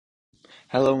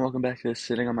Hello and welcome back to the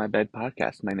Sitting on My Bed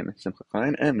podcast. My name is Simcha,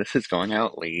 and this is going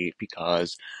out late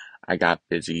because I got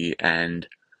busy and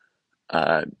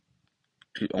uh,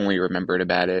 only remembered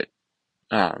about it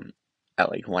um,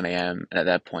 at like 1 a.m. And at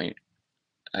that point,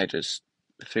 I just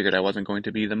figured I wasn't going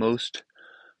to be the most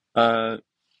uh,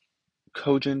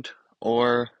 cogent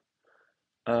or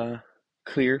uh,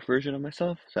 clear version of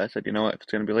myself. So I said, you know what, if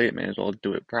it's going to be late, may as well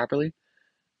do it properly.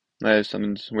 If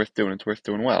something's worth doing, it's worth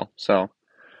doing well. So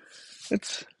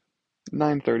it's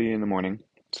 9:30 in the morning,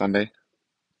 Sunday.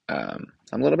 I'm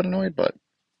a little bit annoyed, but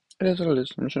it is what it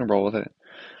is. I'm just gonna roll with it.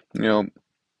 You know,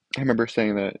 I remember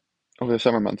saying that over the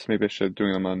summer months, maybe I should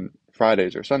doing them on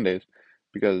Fridays or Sundays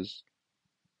because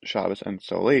Shabbos ends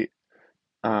so late.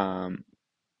 Um,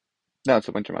 Now it's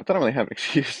the winter month. I don't really have an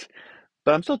excuse,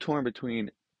 but I'm still torn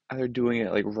between either doing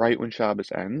it like right when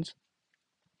Shabbos ends,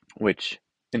 which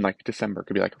in like December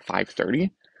could be like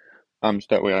 5:30. So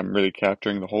that way I'm really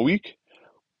capturing the whole week,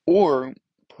 or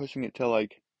pushing it to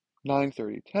like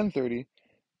 9:30, 10:30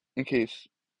 in case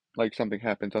like something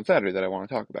happens on Saturday that I want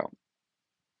to talk about.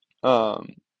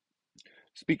 Um,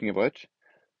 Speaking of which,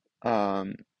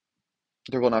 um,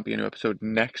 there will not be a new episode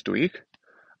next week.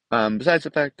 Besides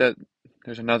the fact that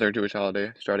there's another Jewish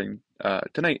holiday starting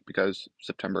tonight because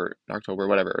September, October,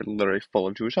 whatever, are literally full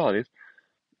of Jewish holidays.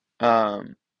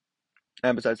 Um,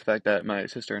 and besides the fact that my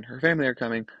sister and her family are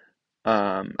coming,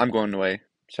 I'm going away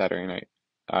Saturday night.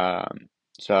 Um,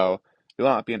 so there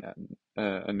will not be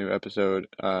a new episode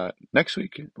next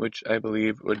week, which I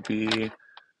believe would be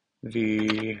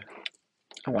the,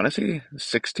 I want to say the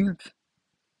 16th,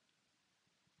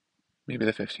 maybe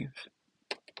the 15th.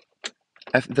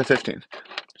 The 15th.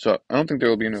 So I don't think there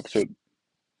will be an episode.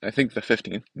 I think the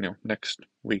 15th, next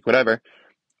week, whatever.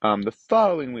 The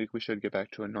following week we should get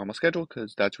back to a normal schedule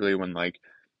because that's really when like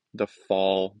the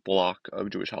fall block of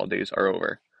Jewish holidays are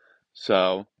over.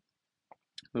 So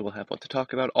we will have what to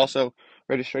talk about. Also,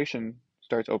 registration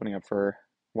starts opening up for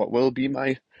what will be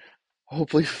my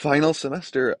hopefully final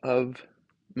semester of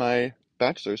my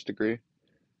bachelor's degree.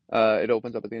 It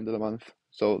opens up at the end of the month,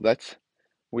 so that's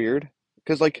weird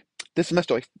because like this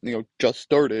semester like just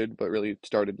started, but really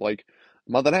started like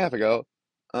a month and a half ago.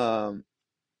 Um,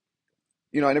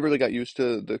 I never really got used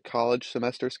to the college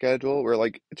semester schedule where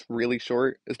like it's really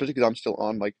short, especially because I'm still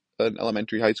on like an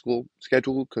elementary high school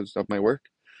schedule because of my work.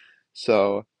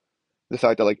 So the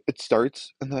fact that like it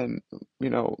starts and then you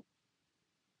know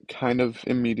kind of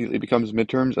immediately becomes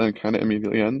midterms and kind of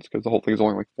immediately ends because the whole thing is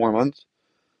only like 4 months,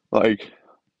 like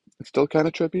it's still kind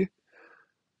of trippy.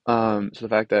 So the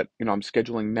fact that, I'm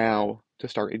scheduling now to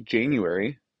start in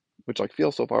January, which like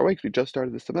feels so far away because we just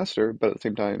started the semester, but at the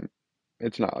same time,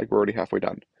 it's not like we're already halfway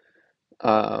done.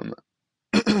 Um,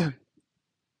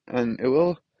 and it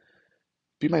will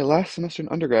be my last semester in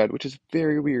undergrad, which is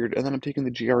very weird. And then I'm taking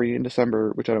the GRE in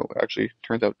December, which I don't actually,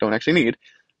 turns out, don't actually need.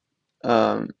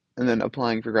 And then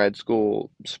applying for grad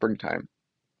school springtime,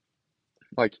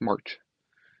 like March.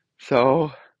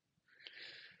 So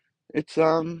it's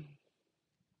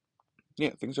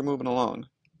yeah, things are moving along.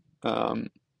 Um,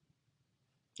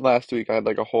 Last week I had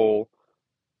like a whole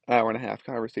hour and a half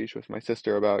conversation with my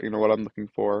sister about, what I'm looking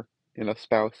for in a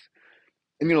spouse.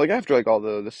 And like after like all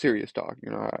the serious talk,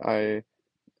 I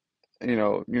I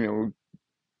go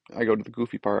to the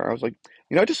goofy part. I was like,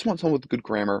 I just want someone with good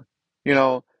grammar. You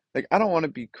know, like I don't want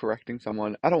to be correcting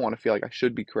someone. I don't want to feel like I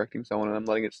should be correcting someone and I'm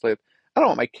letting it slip. I don't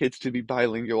want my kids to be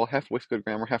bilingual, half with good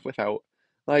grammar, half without.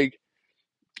 Like,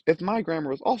 if my grammar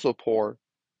was also poor,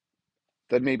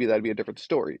 then maybe that'd be a different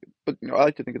story. But I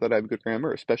like to think that I have good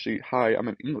grammar, especially hi, I'm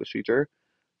an English teacher.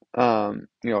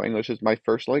 English is my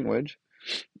first language.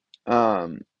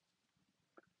 Um,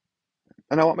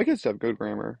 and I want my kids to have good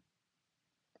grammar.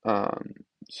 Um,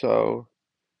 so,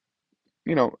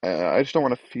 I just don't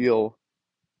want to feel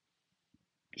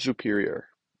superior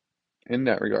in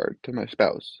that regard to my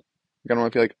spouse. I don't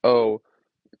want to feel like, oh,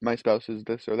 my spouse is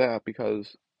this or that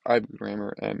because I have good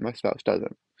grammar and my spouse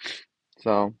doesn't.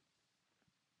 So,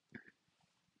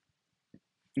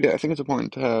 yeah, I think it's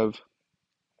important to have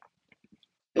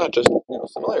not just,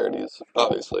 similarities,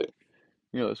 obviously,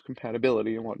 there's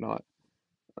compatibility and whatnot.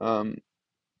 Um,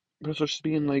 but also just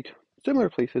being like similar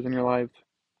places in your life,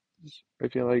 I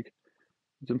feel like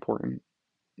it's important.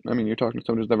 I mean, you're talking to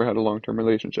someone who's never had a long-term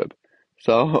relationship.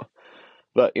 So,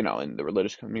 but in the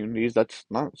religious communities, that's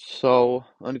not so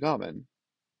uncommon.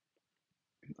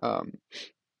 Um,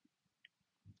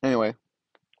 anyway,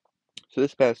 so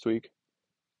this past week,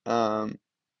 um,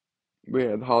 we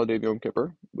had the holiday of Yom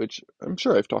Kippur, which I'm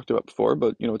sure I've talked about before,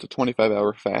 but it's a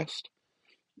 25-hour fast.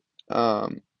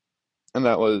 Um, and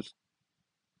that was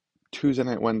Tuesday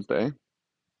night, Wednesday.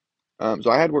 So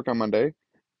I had work on Monday,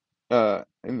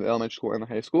 in the elementary school and the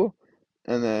high school.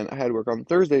 And then I had work on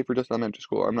Thursday for just elementary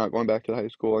school. I'm not going back to the high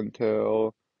school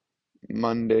until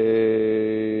Monday,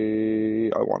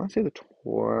 I want to say the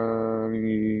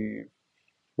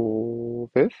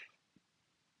 25th,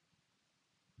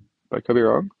 but I could be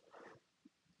wrong.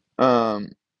 Um,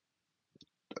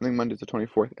 I think Monday's the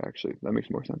 24th, actually. That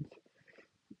makes more sense.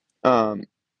 Um,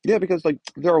 yeah, because like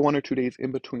there are 1 or 2 days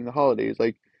in between the holidays.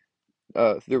 Like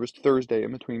there was Thursday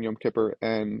in between Yom Kippur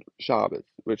and Shabbos,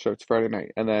 which starts Friday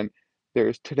night, and then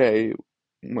there's today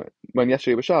when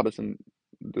yesterday was Shabbos and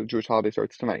the Jewish holiday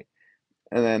starts tonight,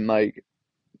 and then like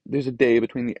there's a day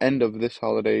between the end of this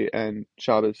holiday and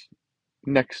Shabbos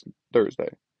next Thursday.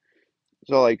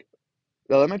 So like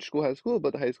the elementary school has school,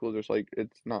 but the high school is just like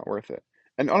it's not worth it.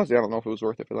 And honestly, I don't know if it was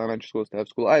worth it for the elementary schools to have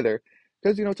school either,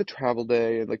 because it's a travel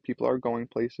day and like people are going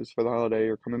places for the holiday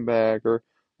or coming back or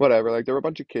whatever. Like there were a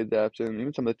bunch of kids absent,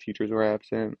 even some of the teachers were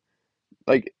absent.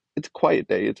 Like it's a quiet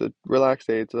day, it's a relaxed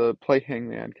day, it's a play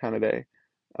hangman kind of day.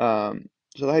 So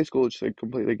the high school just like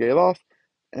completely gave off,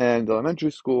 and the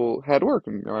elementary school had work,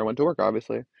 and I went to work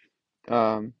obviously.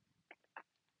 Um,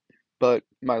 but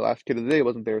my last kid of the day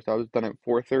wasn't there, so I was done at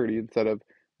 4:30 instead of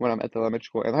when I'm at the elementary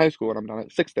school and high school when I'm done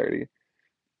at 6:30.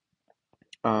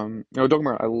 Don't get me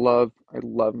wrong, I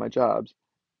love my jobs.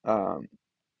 Um,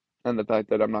 and the fact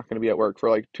that I'm not going to be at work for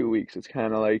like 2 weeks is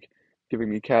kind of like giving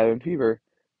me cabin fever.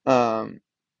 Um,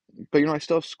 but I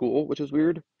still have school, which is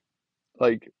weird.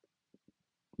 Like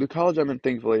the college I'm in,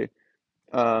 thankfully,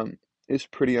 um, is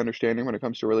pretty understanding when it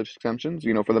comes to religious exemptions.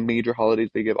 For the major holidays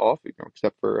they give off,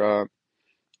 except for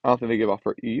I don't think they give off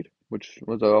for Eid, which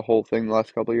was a whole thing the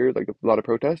last couple of years, like a lot of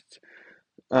protests.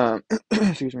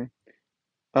 Excuse me.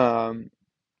 Um,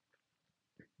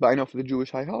 but I know for the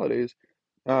Jewish high holidays,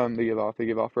 they give off. They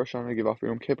give off for Rosh Hashanah, they give off for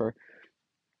Yom Kippur.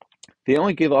 They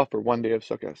only give off for one day of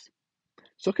Sukkot.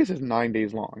 Sukkot is 9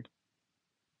 days long,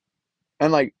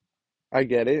 and like I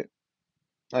get it,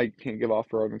 I can't give off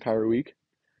for an entire week.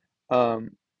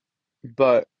 Um,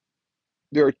 but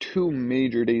there are 2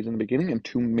 major days in the beginning and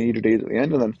 2 major days at the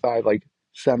end, and then 5 like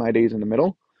semi days in the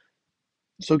middle.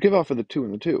 So give off for the two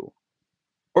and the two,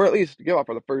 or at least give off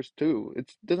for the first two.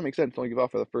 It doesn't make sense to only give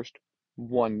off for the first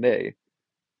one day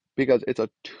because it's a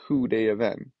 2-day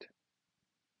event.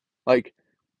 Like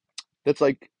that's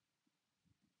like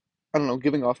I don't know,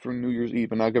 giving off for New Year's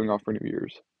Eve and not giving off for New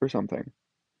Year's or something.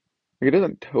 Like it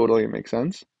doesn't totally make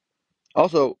sense.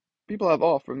 Also, people have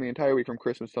off from the entire week from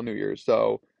Christmas till New Year's,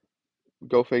 so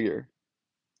go figure.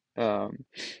 Um,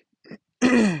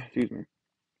 excuse me.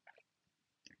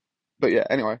 But yeah,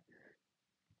 anyway.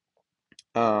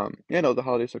 Yeah, no, the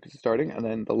holiday Sukkot is starting, and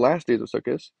then the last days of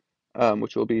Sukkot,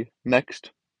 which will be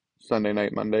next Sunday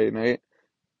night, Monday night.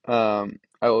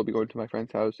 I will be going to my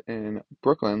friend's house in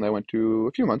Brooklyn that I went to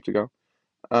a few months ago.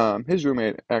 His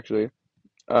roommate actually,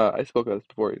 I spoke about this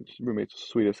before. His roommate's the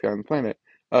sweetest guy on the planet.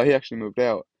 He actually moved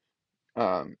out.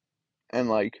 Um, and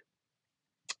like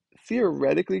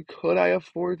theoretically, could I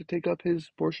afford to take up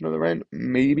his portion of the rent?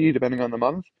 Maybe, depending on the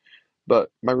month. But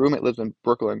my roommate lives in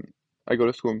Brooklyn. I go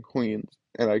to school in Queens,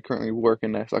 and I currently work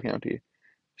in Nassau County.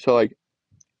 So like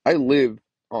I live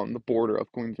on the border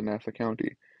of Queens and Nassau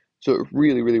County. So it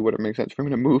really, really wouldn't make sense for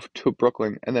me to move to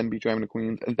Brooklyn and then be driving to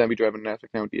Queens and then be driving to Nassau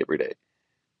County every day.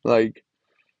 Like,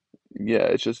 yeah,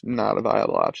 it's just not a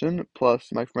viable option. Plus,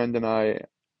 my friend and I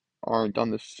aren't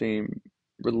on the same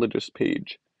religious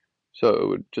page. So it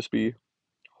would just be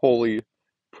wholly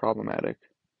problematic.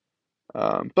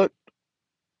 But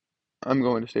I'm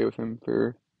going to stay with him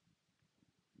for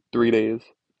 3 days.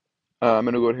 I'm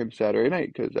going to go to him Saturday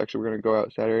night because actually we're going to go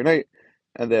out Saturday night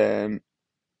and then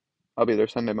I'll be there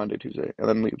Sunday, Monday, Tuesday, and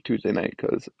then leave Tuesday night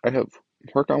because I have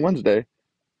work on Wednesday.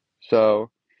 So,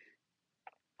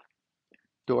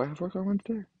 do I have work on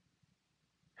Wednesday?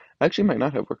 I actually might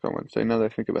not have work on Wednesday now that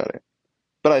I think about it.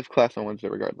 But I have class on Wednesday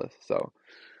regardless. So,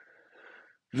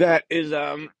 that is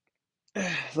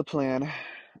the plan.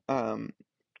 Um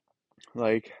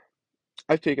like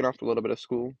I've taken off a little bit of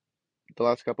school the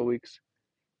last couple of weeks.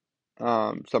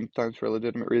 Sometimes for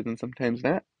legitimate reasons, sometimes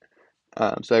not.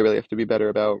 So I really have to be better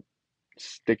about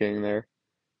sticking there.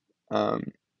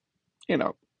 Um, you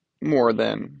know, more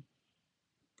than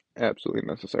absolutely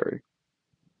necessary.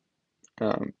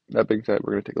 That being said,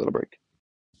 we're gonna take a little break.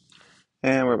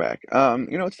 And we're back.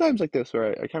 It's times like this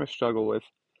where I kind of struggle with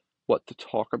what to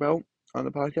talk about on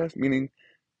the podcast. Meaning,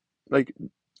 like,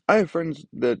 I have friends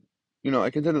that, I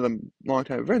consider them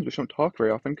longtime friends, but don't talk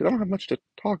very often because I don't have much to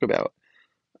talk about.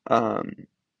 Um,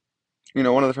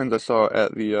 one of the friends I saw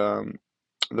at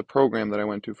the program that I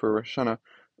went to for Rosh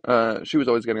Hashanah, she was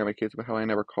always getting on my case about how I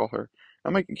never call her.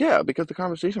 I'm like, yeah, because the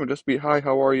conversation would just be, hi,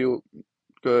 how are you?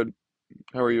 Good.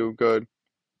 How are you? Good.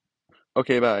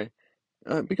 Okay, bye.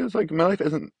 Because like my life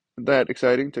isn't that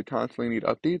exciting to constantly need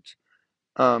updates.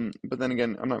 But then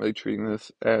again, I'm not really treating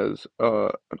this as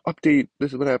an update.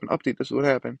 This is what happened. Update. This is what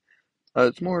happened.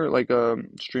 It's more like a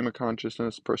stream of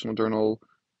consciousness, personal journal,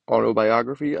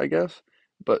 autobiography, I guess,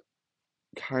 but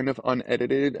kind of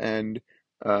unedited and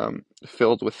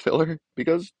filled with filler.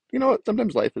 Because you know what?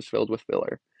 Sometimes life is filled with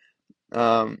filler.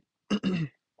 Um,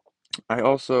 I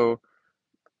also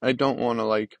I don't want to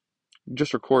like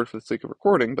just record for the sake of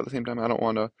recording, but at the same time, I don't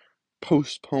want to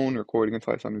postpone recording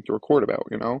until I have something to record about,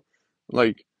 you know?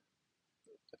 Like,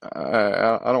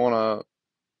 I don't want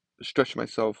to stretch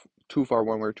myself too far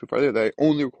one way or too far the other. That I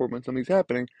only record when something's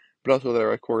happening, but also that I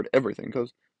record everything,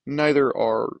 because neither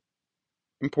are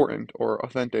important or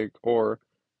authentic or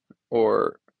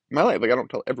my life. Like, I don't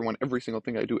tell everyone every single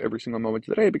thing I do every single moment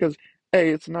of the day because A,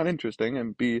 it's not interesting,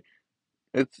 and B,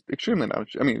 it's extremely not.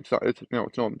 I mean, it's it's no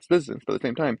one's business, but at the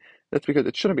same time, that's because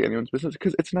it shouldn't be anyone's business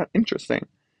because it's not interesting.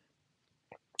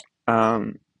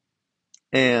 Um,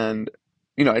 and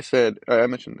I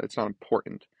mentioned it's not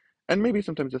important, and maybe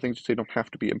sometimes the things you say don't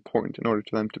have to be important in order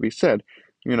for them to be said.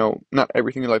 Not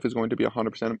everything in life is going to be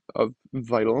 100% of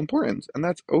vital importance, and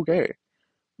that's okay.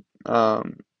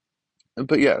 Um,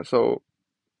 but yeah, so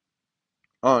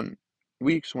on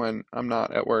weeks when I'm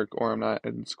not at work or I'm not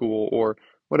in school or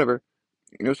whatever,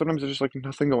 sometimes there's just like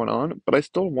nothing going on, but I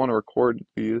still want to record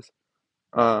these,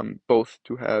 both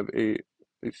to have a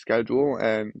schedule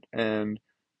and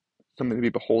something to be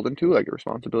beholden to, like a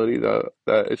responsibility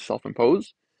that is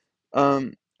self-imposed.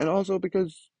 And also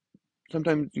because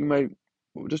sometimes you might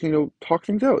just need to talk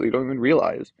things out. You don't even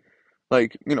realize.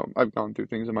 Like, I've gone through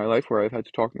things in my life where I've had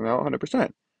to talk them out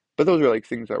 100%. But those are like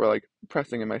things that were like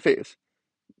pressing in my face.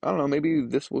 I don't know, maybe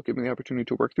this will give me the opportunity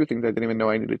to work through things I didn't even know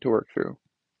I needed to work through.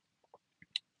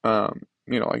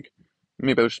 Like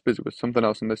maybe I was just busy with something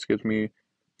else and this gives me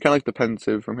kind of like the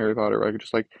pensive from Harry Potter where I could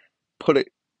just like put it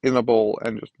in a bowl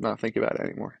and just not think about it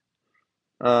anymore.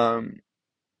 Um,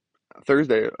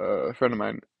 Thursday, a friend of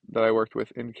mine that I worked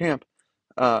with in camp,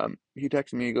 he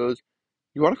texted me, he goes,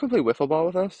 "You want to come play wiffle ball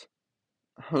with us?"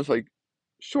 I was like,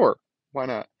 "Sure, why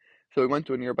not?" So we went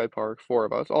to a nearby park, four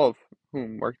of us, all of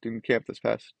whom worked in camp this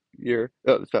past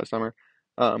summer.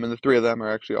 And the three of them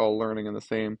are actually all learning in the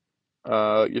same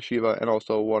yeshiva, and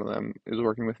also one of them is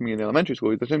working with me in elementary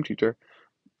school. He's a gym teacher.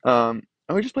 And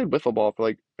we just played wiffle ball for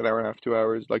like an hour and a half, 2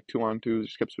 hours, like two on twos,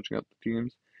 just kept switching out the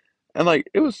teams. And like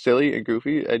it was silly and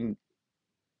goofy, and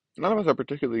none of us are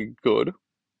particularly good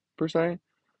per se.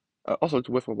 Also, it's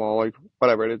wiffle ball, like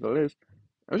whatever it is, that it is.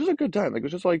 It was just a good time. Like it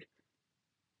was just like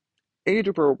age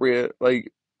appropriate,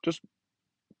 like just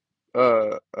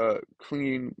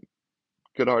clean,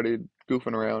 good-hearted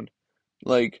goofing around.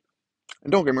 Like,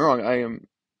 and don't get me wrong, I am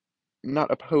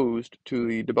not opposed to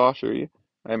the debauchery.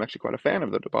 I am actually quite a fan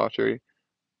of the debauchery.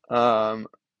 Um,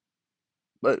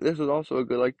 but this is also a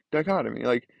good like dichotomy.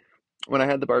 Like when I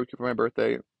had the barbecue for my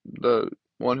birthday, the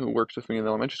one who works with me in the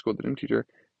elementary school, the gym teacher,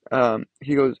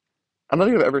 he goes, "I don't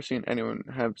think I've ever seen anyone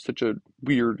have such a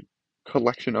weird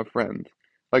collection of friends.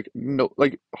 Like no,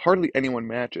 like hardly anyone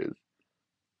matches."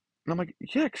 And I'm like,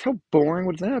 "Yeah, 'cause how boring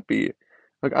would that be?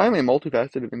 Like I'm a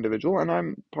multifaceted individual, and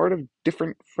I'm part of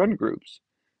different friend groups.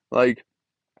 Like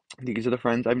these are the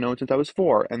friends I've known since I was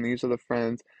four, and these are the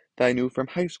friends that I knew from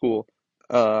high school.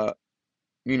 Uh,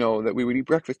 that we would eat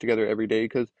breakfast together every day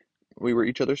because we were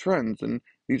each other's friends. And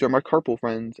these are my carpool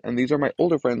friends, and these are my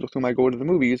older friends with whom I go to the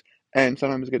movies and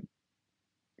sometimes get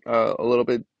a little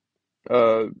bit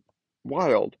uh,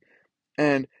 wild.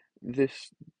 And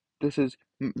this this is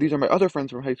these are my other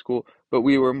friends from high school, but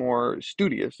we were more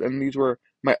studious, and these were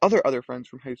my other friends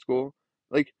from high school.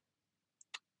 Like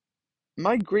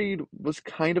my grade was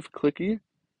kind of clicky,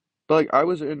 but like I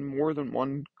was in more than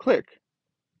one clique.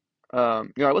 I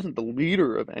wasn't the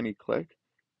leader of any clique,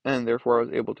 and therefore I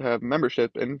was able to have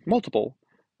membership in multiple.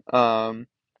 Um,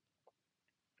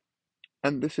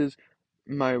 and this is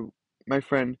my my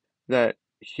friend that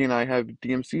he and I have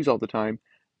DMCs all the time,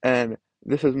 and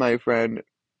this is my friend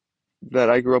that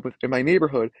I grew up with in my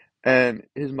neighborhood, and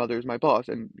his mother is my boss,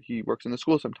 and he works in the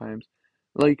school sometimes.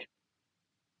 Like,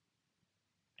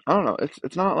 I don't know,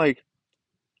 it's not like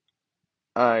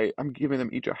I'm giving them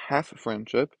each a half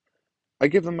friendship. I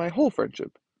give them my whole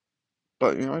friendship,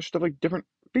 but I just have like different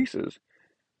faces.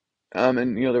 And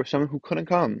there was someone who couldn't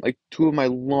come. Like two of my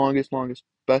longest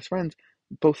best friends,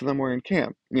 both of them were in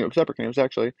camp, separate camps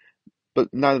actually,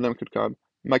 but neither of them could come.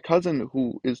 My cousin,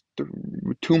 who is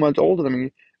 2 months older than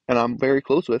me, and I'm very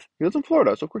close with, he lives in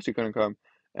Florida, so of course he couldn't come.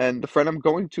 And the friend I'm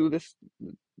going to this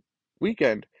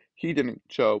weekend, he didn't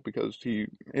show because he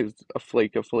is a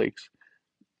flake of flakes.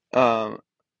 Um,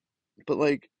 But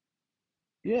like,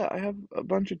 yeah, I have a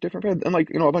bunch of different friends, and like,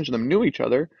 a bunch of them knew each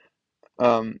other,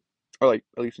 um, or like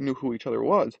at least knew who each other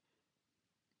was.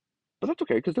 But that's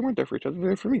okay because they weren't there for each other; they're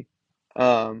there for me.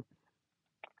 Um,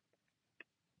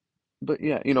 but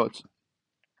yeah,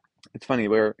 it's funny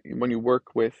where when you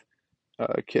work with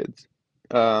kids,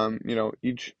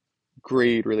 each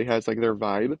grade really has like their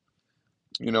vibe.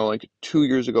 Like 2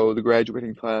 years ago, the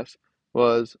graduating class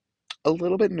was a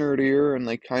little bit nerdier and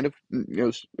like kind of, it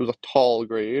was a tall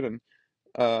grade, and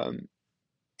um,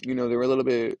 they were a little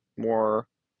bit more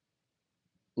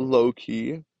low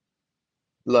key,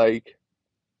 like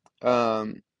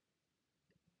um,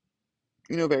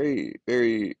 very,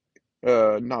 very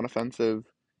non-offensive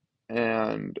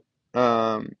and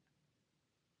um,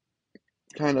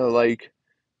 kind of like,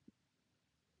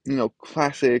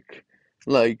 classic,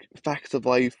 like facts of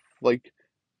life, like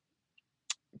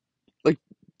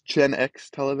Gen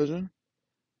X television,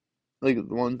 like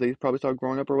the ones they probably saw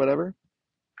growing up or whatever.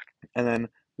 And then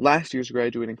last year's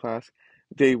graduating class,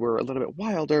 they were a little bit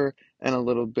wilder and a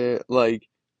little bit like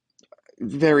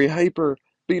very hyper,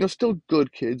 but still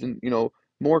good kids and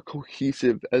more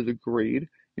cohesive as a grade.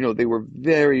 They were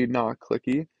very not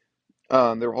clicky.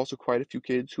 There were also quite a few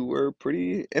kids who were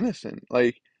pretty innocent.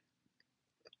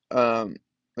 Um,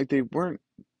 like they weren't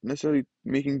necessarily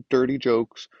making dirty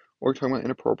jokes or talking about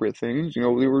inappropriate things. They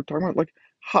were talking about like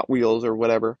Hot Wheels or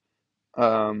whatever.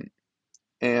 Um,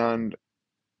 and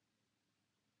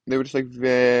they were just like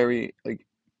very like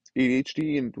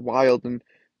ADHD and wild and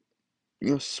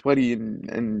sweaty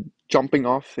and jumping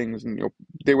off things, and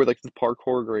they were like the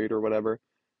parkour grade or whatever.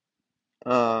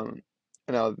 Um,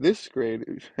 and now this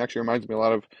grade actually reminds me a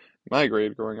lot of my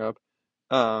grade growing up.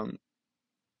 Um,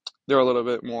 they're a little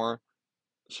bit more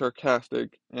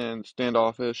sarcastic and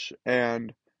standoffish,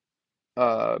 and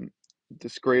um,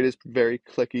 this grade is very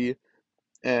clicky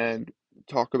and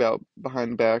talk about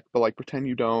behind the back, but like pretend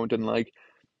you don't, and like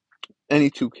any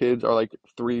two kids are like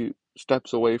 3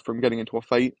 steps away from getting into a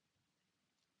fight.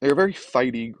 They're a very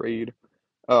fighty grade.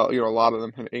 A lot of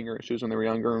them had anger issues when they were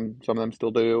younger, and some of them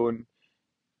still do. And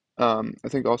I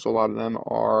think also a lot of them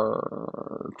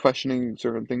are questioning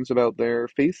certain things about their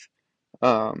faith,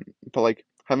 but like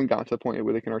haven't gotten to the point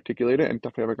where they can articulate it, and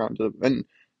definitely haven't gotten to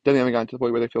the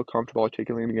point where they feel comfortable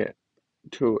articulating it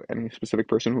to any specific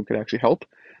person who could actually help.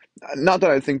 Not that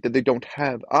I think that they don't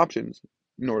have options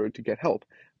in order to get help.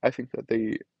 I think that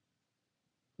they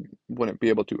wouldn't be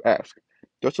able to ask.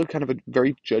 They're also kind of a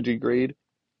very judgy grade.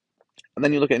 And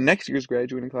then you look at next year's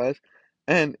graduating class,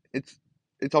 and it's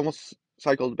almost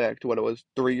cycled back to what it was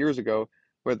 3 years ago,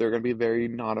 where they're going to be a very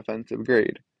non-offensive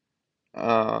grade.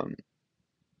 Um,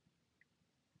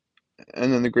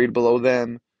 and then the grade below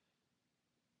them,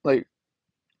 like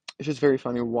it's just very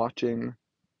funny watching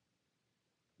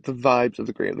the vibes of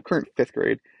the grade. The current fifth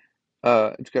grade,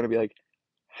 it's going to be like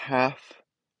half,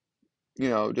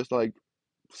 just like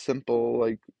simple,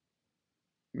 like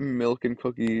milk and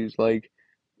cookies, like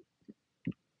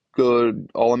good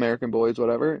all-American boys,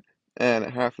 whatever, and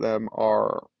half of them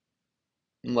are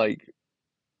like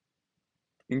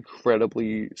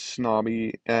incredibly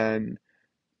snobby and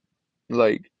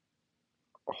like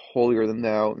holier than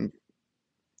thou. And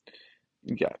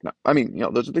yeah, no, I mean,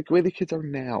 those are the way the kids are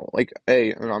now. Like,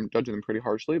 and I'm judging them pretty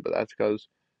harshly, but that's because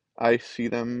I see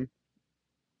them,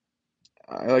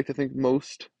 I like to think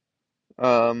most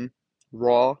um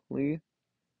rawly,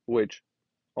 which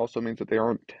also means that they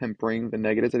aren't tempering the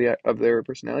negatives of their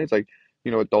personalities. Like,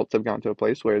 adults have gotten to a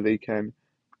place where they can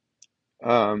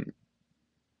um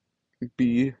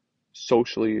be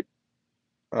socially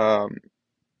um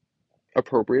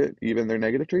appropriate, even their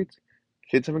negative traits.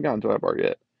 Kids haven't gotten to that part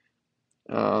yet.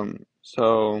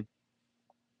 So,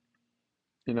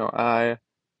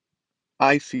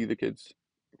 I see the kids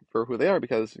for who they are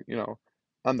because,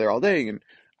 I'm there all day and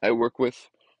I work with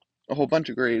a whole bunch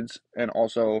of grades, and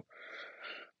also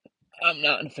I'm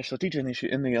not an official teacher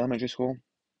in the elementary school.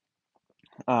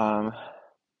 Um,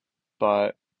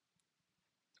 but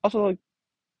also like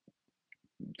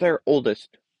their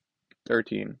oldest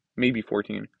 13, maybe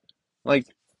 14. Like,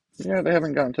 yeah, they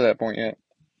haven't gotten to that point yet.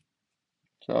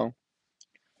 So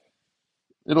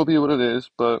it'll be what it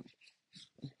is, but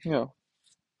you know,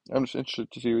 I'm just interested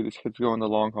to see where these kids go in the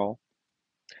long haul.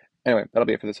 Anyway, that'll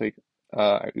be it for this week.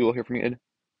 You will hear from me in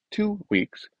 2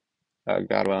 weeks.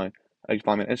 God willing. You can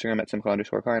follow me on Instagram at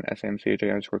Simcha_Klein,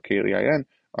 SAMCHA_KLEIN,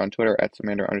 or on Twitter at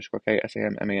Samander_K,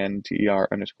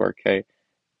 SAMMANTER_K.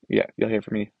 Yeah, you'll hear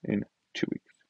from me in 2 weeks.